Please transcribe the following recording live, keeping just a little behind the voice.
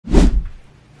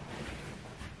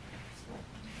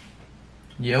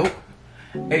Yo,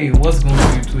 hey, what's going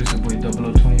on YouTube? It's your boy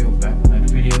IMTonio back with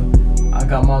another video. I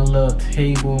got my little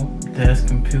table, desk,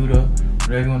 computer,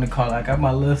 whatever you want to call it. I got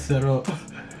my little setup,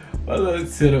 my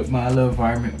little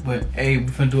environment. But hey, we're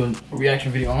finna do a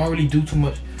reaction video. I don't really do too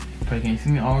much. You probably can't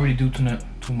see me. I don't really do too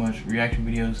much reaction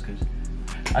videos because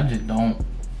I just don't.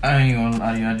 I ain't gonna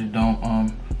lie to you, I just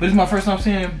don't. But it's my first time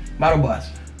seeing BattleBots.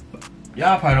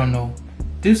 Y'all probably don't know.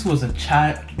 This was a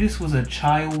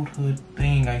childhood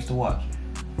thing I used to watch.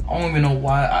 I don't even know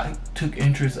why I took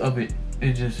interest of it.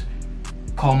 It just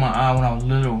caught my eye when I was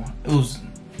little. It was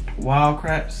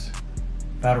Wildcrats,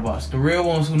 BattleBots. The real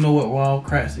ones who know what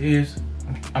Wildcrats is,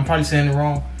 I'm probably saying it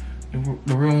wrong.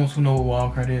 The real ones who know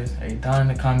what Wildcrat is, hey, down in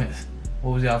the comments,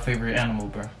 what was y'all favorite animal,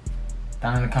 bro?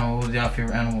 Down in the comments, what was y'all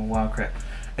favorite animal, Wildcrat?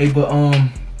 Hey, but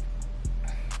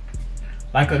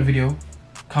like the video,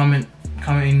 comment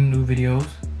any new videos,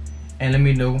 and let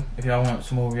me know if y'all want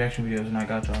some more reaction videos, and I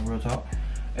got y'all. Real talk.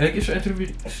 And let's get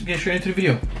straight into the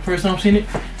video. First time seeing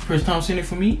it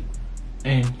for me,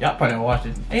 and y'all probably watched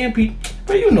it. AMP,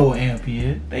 but you know what AMP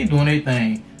is. They doing their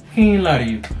thing. He ain't lie to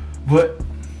you. But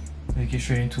let's get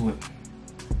straight into it.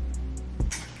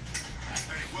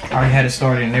 I already had it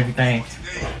started and everything.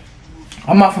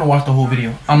 I'm not gonna watch the whole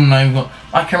video. I'm not even gonna.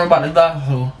 My camera about to die,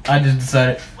 so I just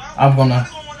decided I'm gonna.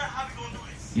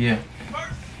 Yeah.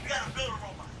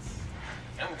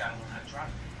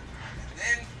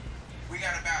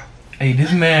 Hey,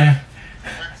 this man.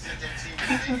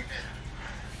 And we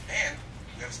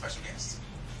have a special guest.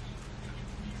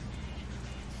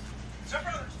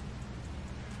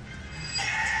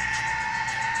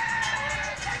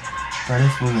 Bro,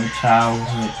 this was a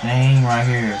childhood thing right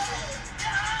here.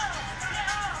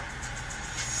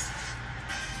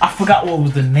 I forgot what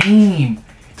was the name.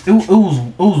 It was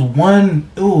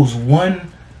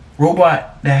one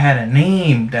robot that had a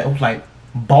name that was like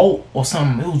Bolt or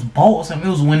something. It was Bolt or something.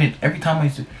 It was when every time I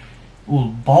used to, it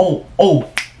was Bolt. Oh,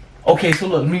 okay. So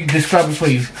look, let me describe it for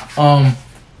you.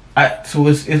 So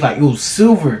it's like it was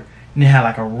silver and it had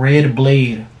like a red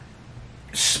blade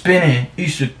spinning. You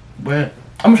should. Well,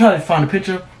 I'm gonna try to find a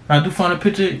picture. When I do find a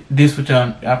picture, this which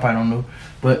I probably don't know,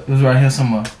 but it was right here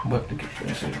somewhere. But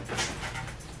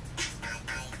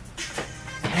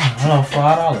hello,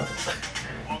 $5.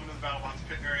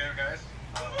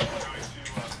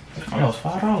 That was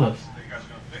 $5.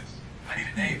 I need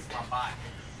a name for my bot.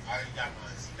 I already got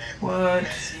What?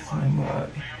 my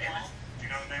bot. Do you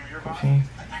know the name of your bot? I think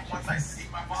once I see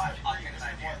my bot, I'll get an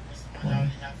idea.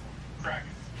 Kraken.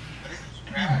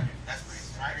 That's pretty.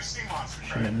 Your sea monster.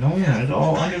 Shit, no, it's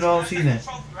all $100 season.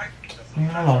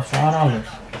 Man, I lost $5.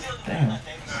 Damn. The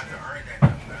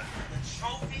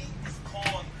trophy is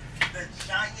called the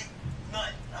Giant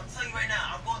Nut. I'm telling you right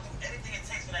now, I'm going to do anything it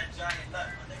takes for that giant nut.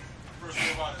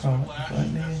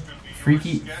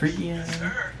 Freaky. Yes,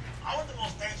 sir. I want the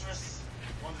most dangerous.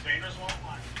 Want the dangerous one?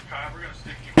 Kyle, we're gonna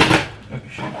stick you. Okay,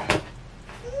 sure.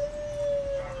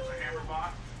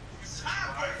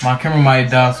 My camera might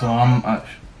die, so I'm.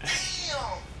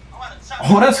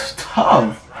 Oh, that's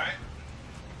tough. Right?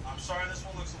 I'm sorry, this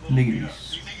one looks a little. Look at Do you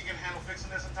this. think you can handle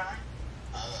fixing this in time?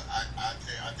 I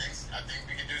think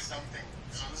we can do something.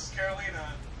 So this is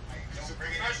Carolina. She's a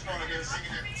professional at this.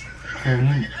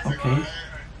 Carolina, okay.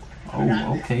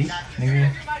 Oh, okay. Nigga.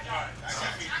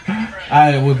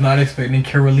 I was not expecting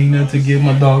Carolina to give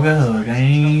my dog a hug. I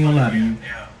ain't gonna lie to you.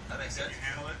 Yeah, that makes sense.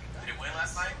 Did it win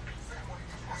last night?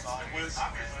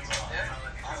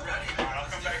 I'll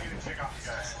come back in and check off you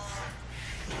guys.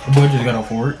 The boy just got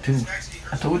off work too.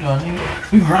 I told y'all,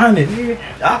 nigga. We grinding, nigga.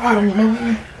 I probably don't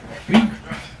know. We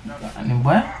grinding,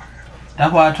 what?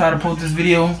 That's why I try to post this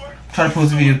video. Try to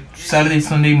post a video Saturday,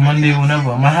 Sunday, Monday,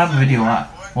 whenever. I might have a video out.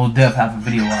 Well, Dev have a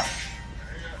video out.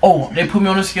 Oh, they put me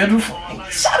on the schedule for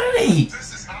Saturday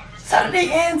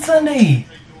and Sunday.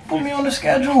 Put me on the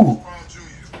schedule.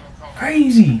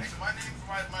 Crazy.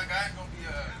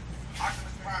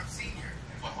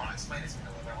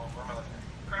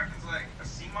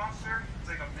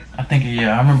 I think,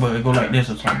 yeah, I remember it go like this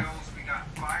or something.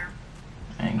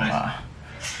 I ain't gonna lie.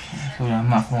 So I'm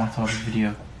not gonna watch all this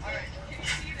video.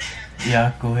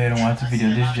 Yeah, go ahead and watch the video.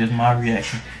 This is just my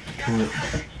reaction to it.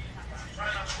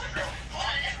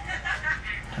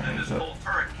 Whole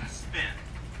turret can spin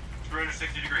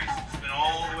 360 degrees. Spin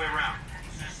all the way around.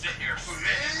 Just sit here.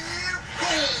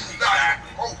 Exactly.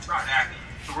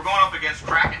 So we're going up against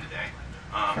Kraken today.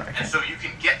 And so you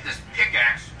can get this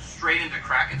pickaxe straight into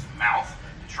Kraken's mouth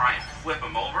and try and flip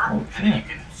him over. And then you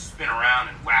can spin around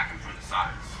and whack him from the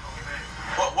sides.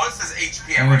 What's his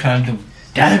HP? And we're trying to do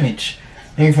damage.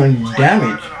 Aim for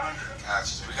damage.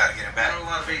 We gotta get him back. A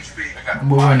lot of HP.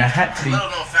 We're wearing a hat today. Little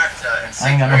known fact I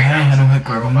ain't had no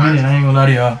haircut in a minute. I ain't gonna lie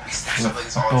to y'all.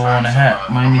 Throw on the hat.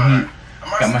 Miami Heat.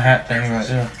 Got my hat thing right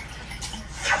there.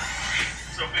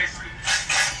 So basically,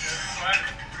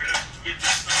 we're gonna get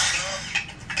this stuff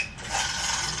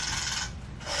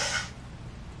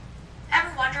up.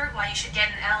 Ever wondered why you should get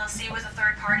an LLC with a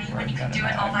third party when you can do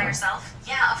it all by yourself?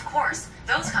 Yeah, of course.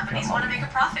 Those companies want to make a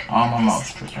profit. This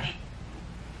is the beauty.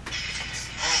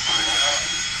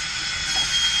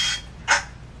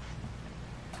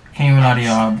 Can't even lie to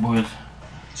y'all, boys.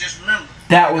 Just remember.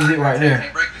 That was it right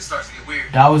there.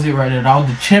 That was it right there. That was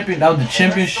the champion. That was the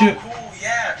championship.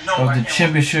 That was the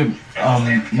championship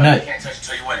nut.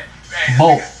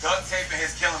 Bolt. Duct tape in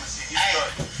his killing machine.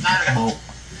 Bolt.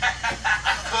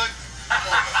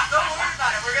 Don't worry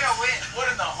about it. We're gonna win. What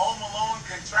in the Home Alone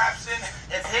contraption?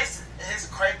 If his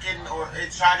cranking or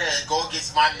it try to go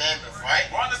against my mammoth, right?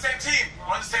 We're on the same team.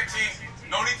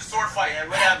 No need to sword fight. Yeah,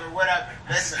 whatever.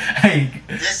 Listen. Hey,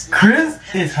 Chris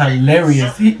is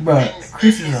hilarious.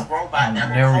 Chris is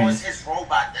hilarious. His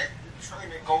robot that trying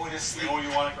to go with his sleep. You know what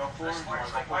you want to go for? You want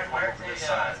to go for this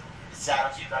side.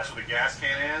 That's what the gas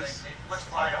can is.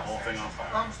 Light the whole thing on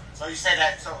fire. So you say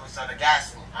that? So the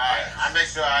gas one. All right. I make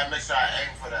sure I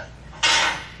aim for that.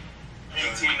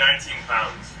 18, 19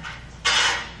 pounds.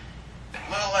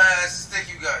 Little ass stick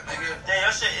you got, nigga. Damn,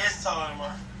 your shit is taller,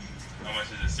 man. How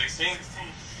much is it? 16?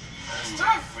 That's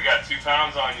tough. We got 2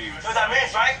 pounds on you. What that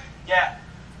means, right? Yeah.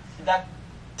 That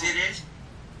did it.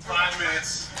 5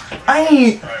 minutes.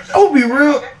 I'll be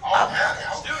real. Oh,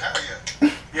 hell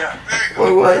yeah. Yeah. Very good.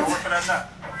 Wait, what? Work for that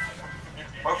nut.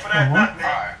 Work for that nut, man.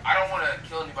 Alright, I don't want to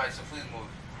kill anybody, so please move.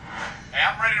 Hey,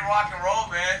 I'm ready to rock and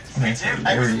roll, man. Me too.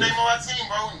 Hey, what's the name of our team,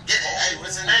 bro? Hey,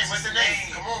 what's the name? What's the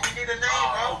name? Come on, we need a name,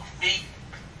 bro. Me.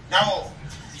 No.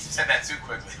 You said that too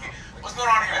quickly. What's going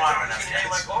on in your mind right now? You can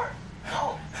name my car.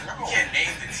 No. You can't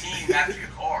name the team after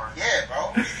your car. Yeah,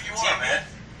 bro. You are, man.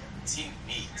 Team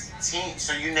Meat. Team.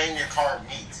 So you name your car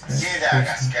Meat. Yeah, I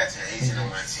got Sketch and Agent on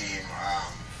my team.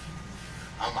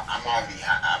 I'm already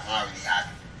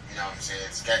happy. You know what I'm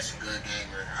saying? Sketch a good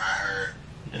gamer. I heard.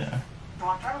 Yeah.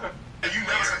 You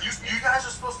guys are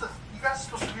supposed to. You guys are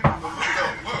supposed to be on the look. You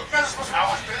guys are supposed to. I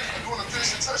was doing the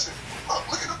finishing touching.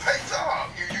 Look at the paint job.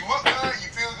 You look good. You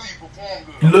feel good. You perform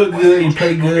good. You look good. You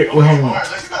play good. Well, hold on.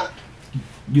 Let's go.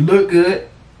 You look good.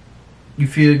 You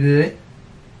feel good.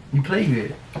 You play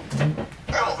good.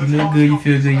 You look good. You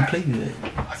feel good. You play good.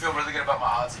 I feel really good about my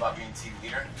odds about being team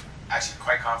leader. Actually,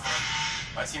 quite confident.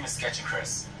 My team is Sketch and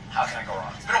Chris. How can I go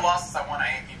wrong? It's been a while since I won an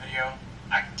IMP video.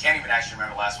 I can't even actually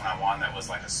remember the last one I won that was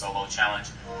like a solo challenge.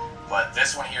 But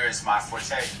this one here is my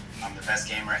forte. I'm the best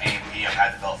gamer, AMP. I've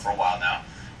had the belt for a while now.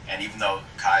 And even though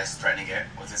Kai's threatening it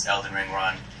with his Elden Ring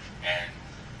run, and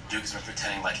Duke's been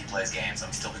pretending like he plays games,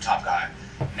 I'm still the top guy.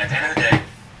 And at the end of the day,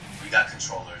 we got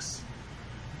controllers.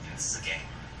 And this is a game.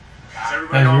 Is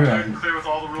everybody all good and clear with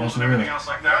all the rules and everything else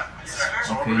like that?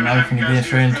 So Okay, now we're finna get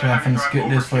straight into it. I'm finna skip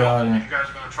this for y'all then. You guys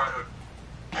are gonna try to.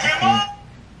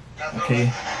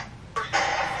 Okay.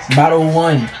 Battle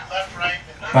 1.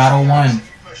 Battle 1. I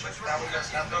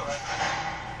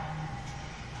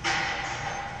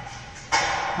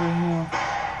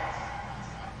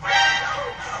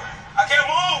can't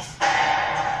move!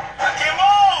 I can't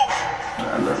move!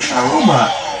 Robot.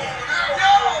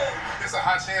 There's a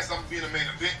high chance I'm being a main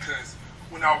event because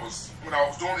when I was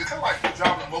doing it, kind of like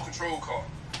driving a remote control car.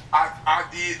 I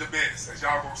did the best. As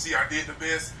y'all gonna see, I did the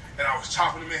best, and I was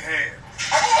chopping them in half.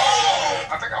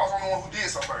 I think I was the only one who did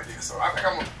something like this, so I think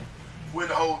I'm gonna win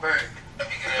the whole thing.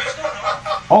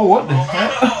 Oh, what the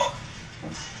heck?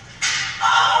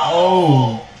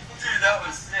 Oh. Dude, that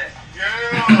was sick.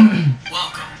 Yeah.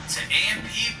 Welcome to AMP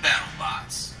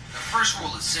BattleBots. The first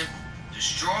rule is simple: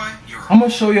 destroy your. I'm gonna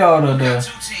show y'all the.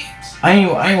 Two teams. I ain't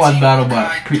watch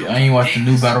BattleBot. I ain't watch the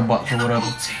new BattleBots or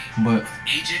whatever. But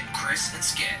Agent, Chris, and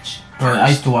Sketch. I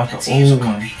used to watch the old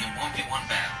one.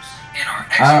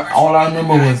 All I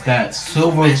remember was that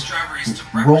silver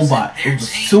robot. It was a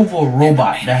silver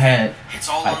robot that had.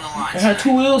 It had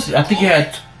 2 wheels. I think it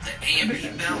had.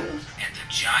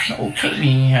 No,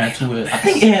 maybe it had 2 wheels. I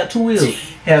think it had 2 wheels. It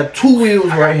had 2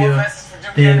 wheels right here.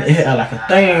 Then it had like a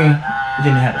thing.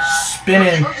 Then it had a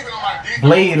spinning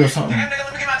blade or something. Let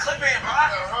me get my clip in, bro.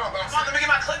 Come on, let me get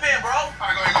my clip in, bro.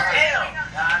 Damn.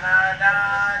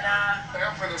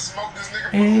 I'm finna smoke this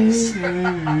nigga.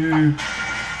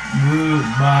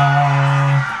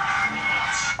 Goodbye.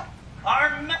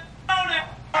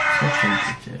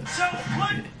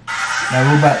 That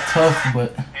robot tough, but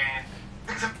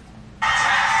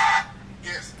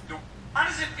Yes. How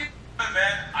does it feel,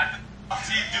 man? I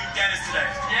see you do Dennis today.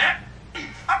 Yeah?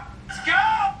 Let's go!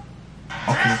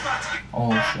 okay.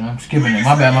 Oh shit, I'm skipping it.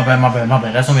 My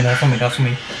bad. That's on me.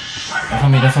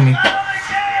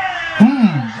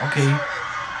 Okay.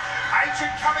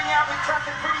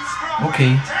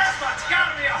 Okay.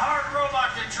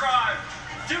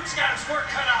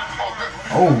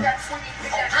 Oh.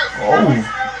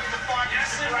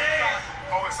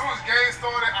 As soon as the game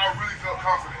started, I really felt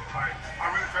confident. Like, I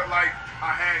really felt like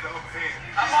I had the upper hand.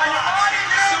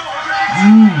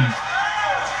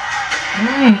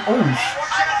 Oh.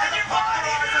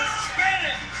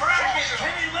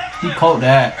 He caught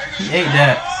that. He ate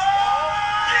that.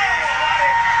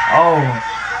 Oh.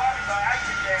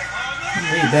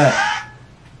 He ate that.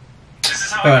 This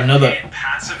is how Got I another. get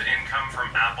passive income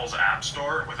from Apple's App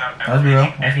Store without That's ever real.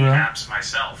 making That's any real. apps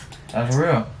myself. That's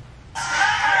real.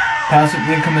 Passive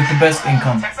income is the best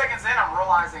income. 10 seconds in, I'm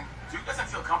realizing Duke doesn't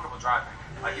feel comfortable driving.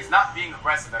 Like, he's not being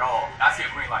aggressive at all. I see a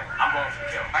green light. I'm going for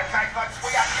the kill.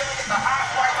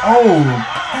 Oh.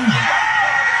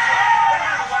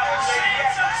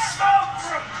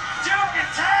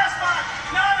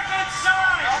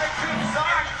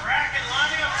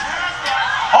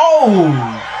 Oh.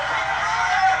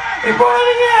 They brought it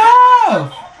in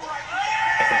half.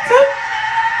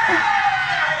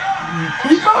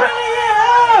 He brought it in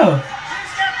half.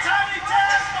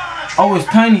 Oh, it's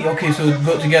tiny. Okay, so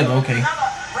go together. Okay.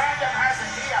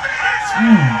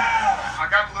 I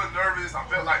got a little nervous. I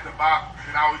felt like the bot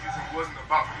that I was using wasn't the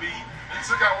bot for me. He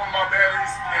took out one of my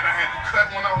batteries, and I had to cut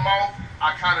one of them off.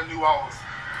 I kind of knew I was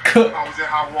in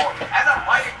hot water. As I'm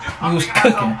biting Duke, He was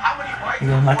cooking. He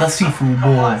was like a seafood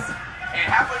boy. And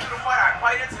halfway through the fight, I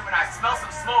bite into him and I smell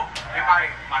some smoke. And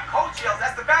my coach yells,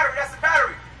 "That's the battery, that's the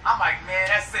battery." I'm like, man,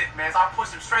 that's it, man. So I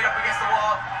pushed him straight up against the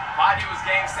wall. Body was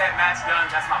game, set, match done.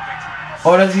 That's my victory.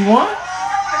 Oh, does he won?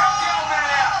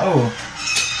 Oh.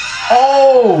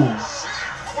 Oh!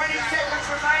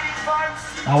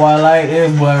 How I like this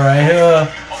boy right here.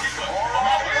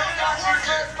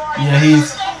 Yeah,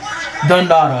 he's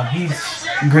Dundada. He's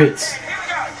grits.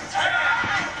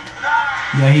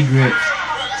 Yeah, he grits.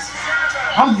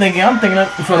 I'm thinking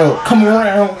that's gonna come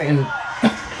around and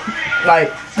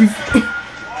like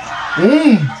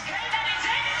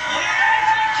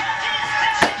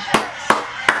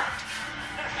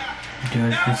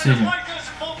Judge decision.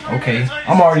 Okay,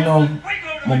 I'm already know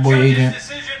my boy agent.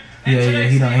 Yeah,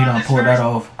 he done pulled that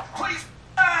off.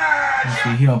 Let's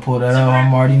see, he done pulled that off.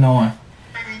 I'm already knowing.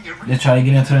 Let's try to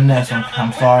get into the next one.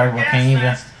 I'm sorry, but I can't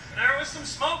even.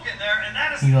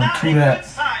 He gonna do that.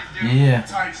 Yeah.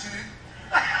 If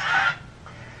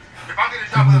I did a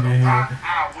job of the pot,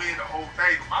 I'll win the whole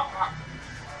thing. I'm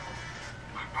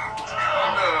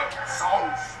the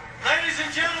sauce. Ladies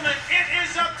and gentlemen, it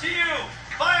is up to you.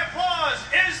 By applause,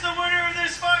 is the winner of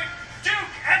this fight, Duke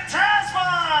and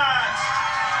Tasman?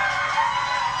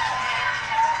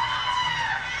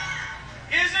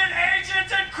 Is it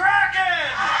Agent and Kraken?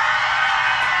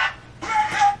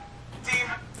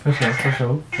 For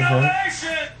sure.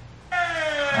 Elimination.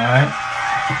 Alright.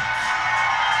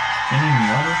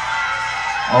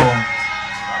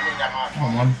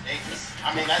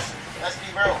 I mean, let's be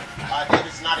real.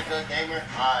 Davis is not a good gamer.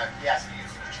 He has to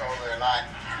use the controller a lot.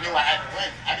 I knew I had to win.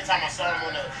 Every time I saw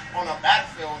him on the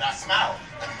battlefield, I smiled.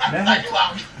 I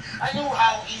knew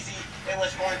how easy it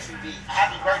was going to be.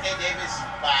 Happy birthday, Davis!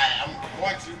 But I'm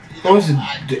going to. I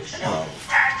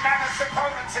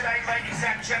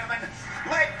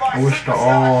wish to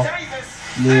all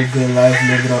live good life,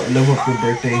 live up your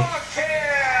birthday.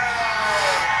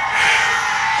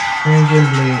 Spring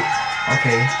Blade.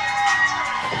 Okay.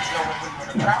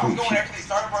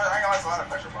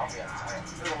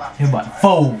 He about to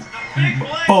fold.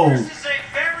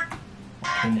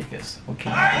 Niggas.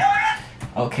 Okay.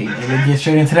 Okay, let's get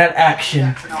straight into that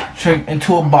action. Straight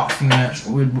into a boxing match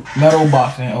with metal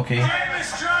boxing. Okay.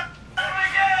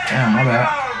 Damn, my bad.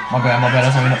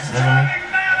 That's on me.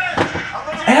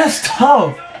 And that's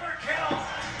tough.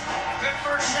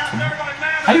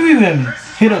 How do you even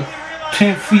hit a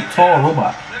 10 feet tall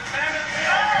robot?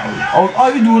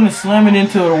 All you doing is slamming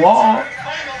into the wall.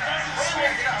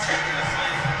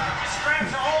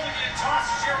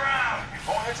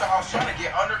 I was trying to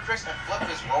get under Chris and flip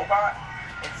this robot.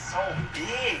 It's so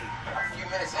big. A few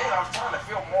minutes in, I was trying to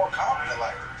feel more confident.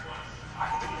 Like, I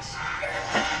can do this.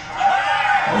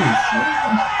 Holy shit.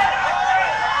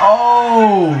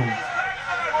 Oh!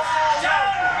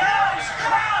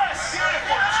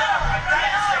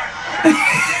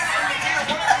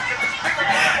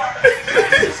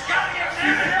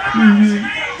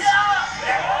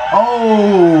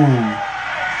 Oh!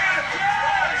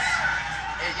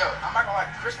 Hey, yo, I'm not gonna lie,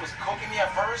 Chris was cooking me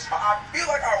at first, but I feel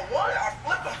like I won. I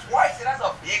flipped him twice, and that's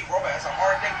a big robot. That's a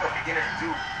hard thing for a beginner to do,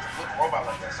 to flip a robot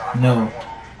like that. So I won.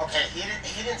 Okay, heated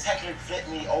technically flipped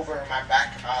me over my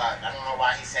back. I don't know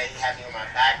why he said he had me on my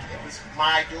back. It was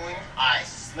my doing. I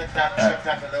slipped up a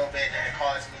little bit, and it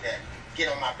caused me to get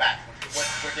on my back. What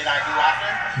did I do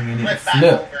after? Flip back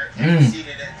over and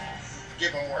proceeded to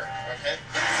give him work. Okay.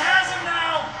 Has him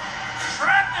now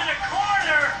trapped in a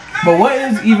corner. But what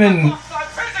is even?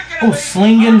 Oh,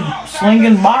 slinging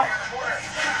bot?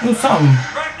 Oh, something.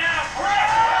 Right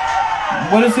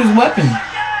now, What is his weapon?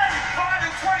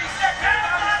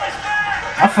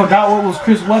 I forgot what was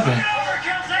Chris' weapon.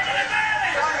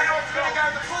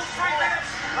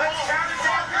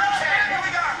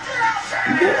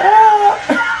 Get up!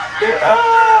 Get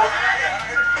up!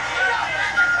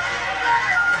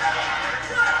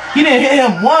 He didn't hit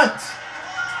him once.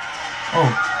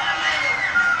 Oh.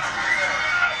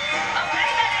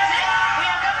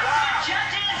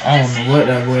 I don't know what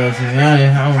that was. I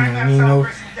don't even know.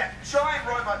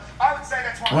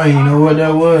 I don't even know what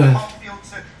that was.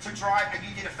 To drive, and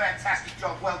you did a fantastic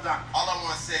job. Well done. All I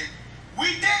want to say, we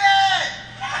did it!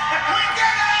 We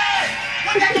did it!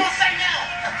 What they gonna say now?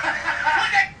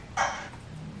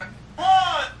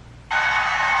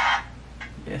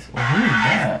 Yes, well, who is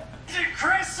that?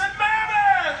 Chris and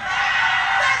Mammoth.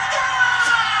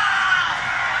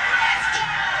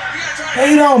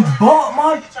 They done bought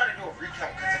my. Try to do a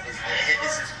recount because of his head.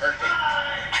 This is birthday.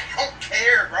 I don't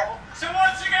care, bro. So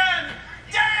once again,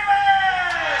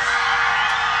 Davis.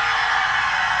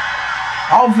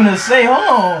 I was finna say, hold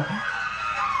on.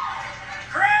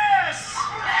 Chris.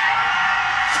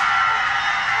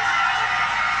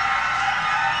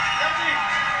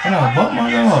 They done bought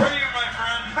my dog.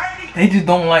 They just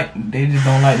don't like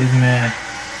this man.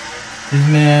 This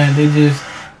man, they just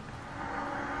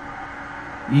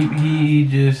he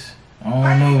just, I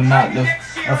don't know, not a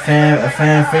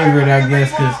fan favorite, I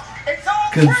guess,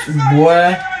 cause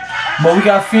boy, but we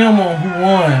got film on who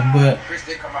won, but Chris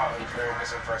did come out very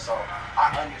missing first, so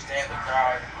I understand the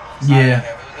crowd. yeah.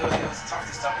 It was tough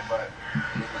to stomach, but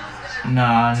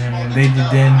Nah, they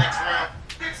just didn't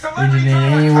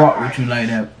rock with you like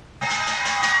that.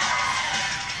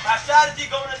 My strategy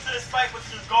going into this fight was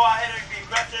to go ahead and be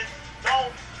aggressive.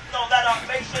 Don't let him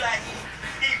make sure that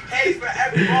he pays for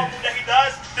every wrong move that he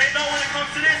does. They know when it comes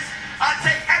to this, I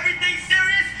take everything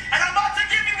serious, and I'm about to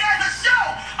give you guys a show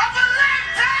of a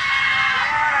lifetime!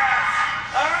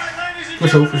 All right, ladies and For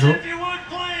sure. gentlemen, if you would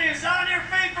please, on your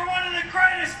feet for one of the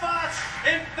greatest spots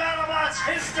in BattleBots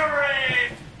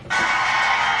history.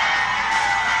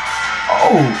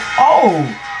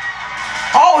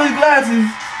 Oh, his glasses.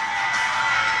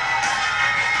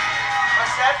 My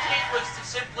strategy was to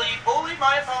simply bully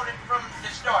my opponent from the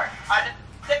start. I didn't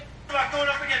think About going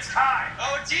up against Kai.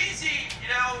 oh, it's easy,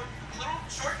 little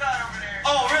short guy over there.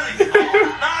 Oh, really?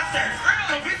 Nonsense.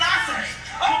 Complete nonsense.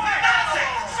 Complete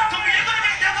nonsense. You're gonna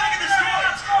get destroyed.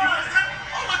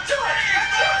 I'm gonna do it.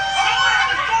 You're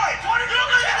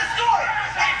gonna get destroyed.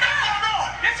 Hey, that's not wrong.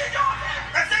 Yes, you don't.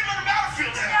 Let's take him on the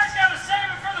battlefield. You guys gotta save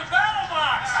it for the battle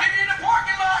box. Give me in the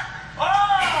parking lot.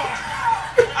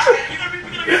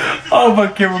 Oh, my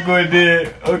camera going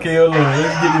dead. Okay, hold on.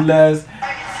 Let's get the last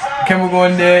camera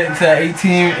going dead. It's at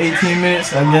 18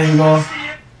 minutes. I guess we're going.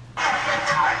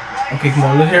 Okay, come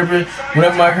on. Let's hear it.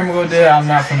 Whenever my camera go dead, I'm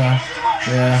not gonna.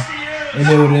 Yeah. And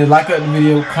then like up the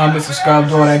video, comment, subscribe,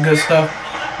 do all that good stuff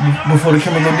before the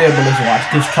camera go dead. But let's watch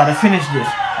this. Try to finish this.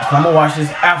 I'm gonna watch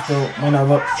this after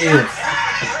whenever it is.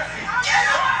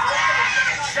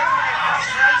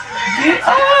 Get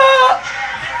up!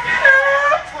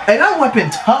 Hey, that weapon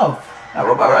tough. That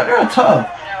robot right there tough.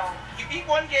 You beat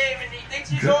one game and he thinks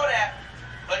he's all that.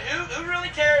 But who really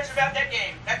cares about that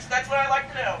game? That's what I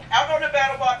like to know. Out on the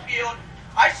BattleBot field,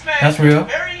 I smashed. That's real.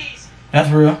 Very easy. That's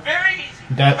real. Very easy.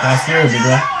 That's real, big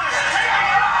bro.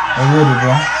 That's real, big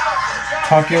bro.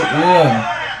 Talk your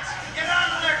Get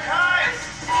out of there, Kai.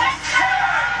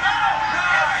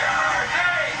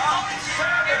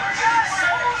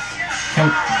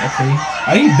 Okay.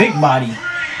 Oh, he's big body.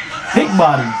 Big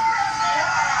body.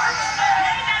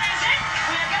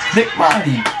 Big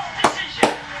body.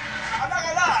 I'm not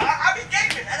gonna lie, I be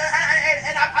gaming,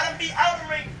 and I done beat Outer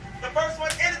Ring, the first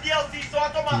one in the DLC, so I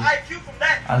thought my IQ from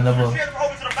that I love was her. transfer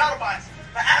over to the BattleBots,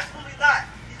 but absolutely not.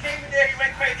 He came in there, he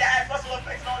went crazy, I had muscle up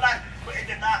face and all that, but it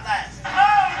did not last.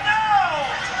 Oh no!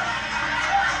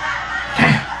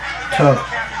 Tough.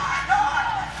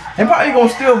 They probably gonna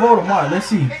still vote him out. Let's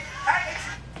see.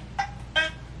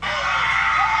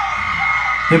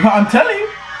 I'm telling you.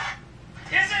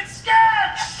 Is it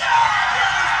sketch?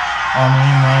 Oh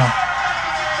no.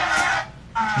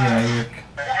 Yeah, you're.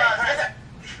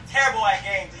 He's terrible at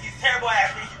games. He's terrible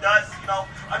at everything he does,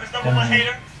 I'm his number one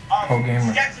hater. Pro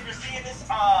gamer. Sketch, if you're seeing this,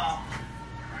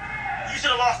 you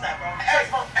should have lost that, bro.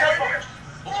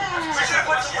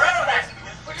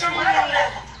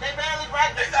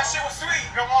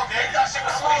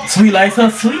 Sweet like her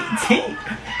sweet tea.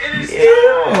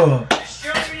 Yeah.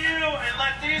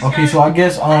 Okay, so I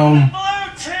guess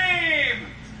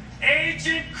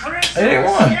they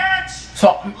won.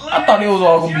 So I thought it was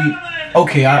all gonna be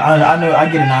okay. I know. I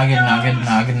get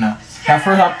it now. At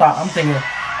first I'm thinking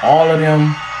all of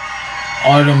them,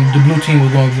 the blue team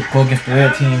was going to go against the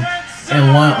red team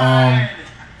in one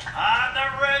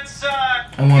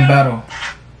battle.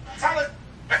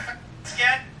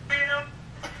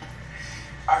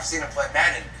 I've seen him play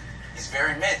Madden. He's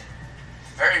very mid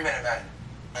at Madden.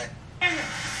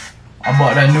 I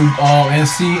bought that new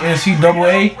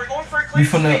NCAA. We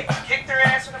finna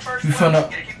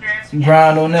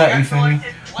grind on that. You feel me?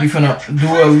 We finna do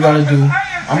what we gotta do.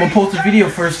 I'm gonna post a video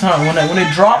first time when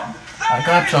it drop. I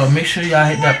got y'all. Make sure y'all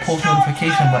hit that post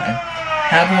notification button.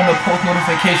 Have on the post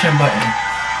notification button.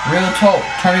 Real talk.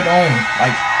 Turn it on.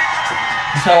 Like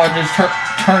that's how I just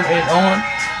turn it on.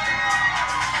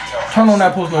 Turn on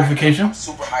that post notification.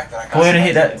 Go ahead and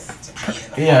hit that.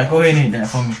 Yeah, go ahead and hit that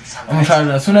for me. I'm gonna try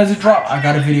to. As soon as it drop, I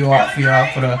got a video out for y'all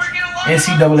for the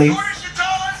NCAA.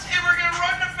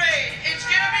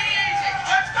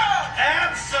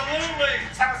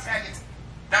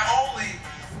 Not only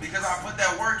because I put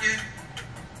that work in,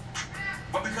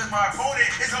 but because my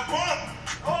opponent is a bum.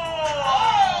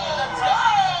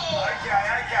 Okay.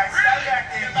 Stay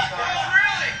back there.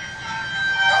 Really?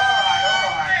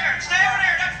 All right. There, stay over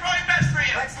there. That's probably best for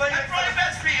you. That's probably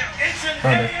best for you. It's an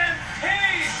AMP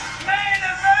main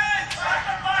event.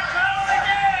 My battle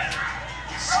again.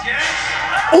 Sketch.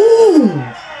 Ooh.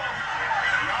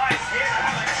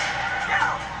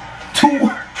 Two.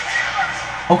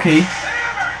 Okay.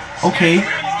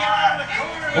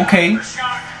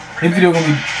 This video gonna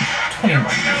be 20.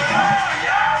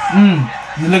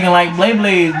 You looking like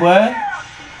Blade, boy.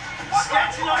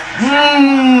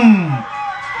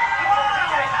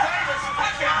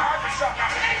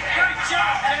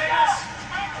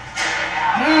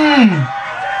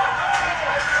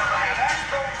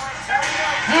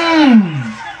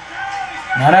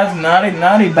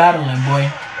 Now they battling,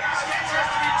 boy.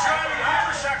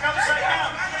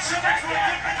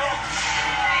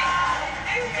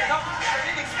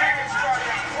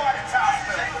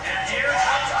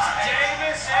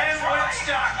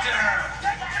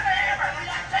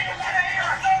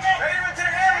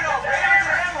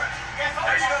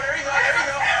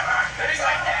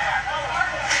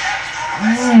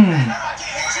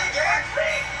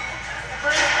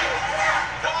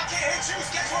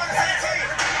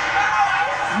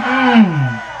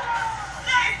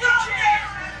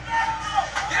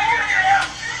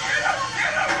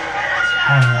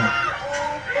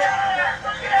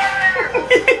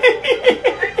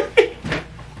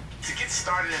 To get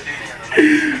started at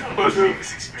data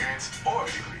experience or a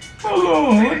degree. Hold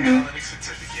on, Data analytics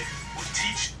certificate will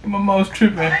teach. my mom's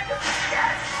tripping.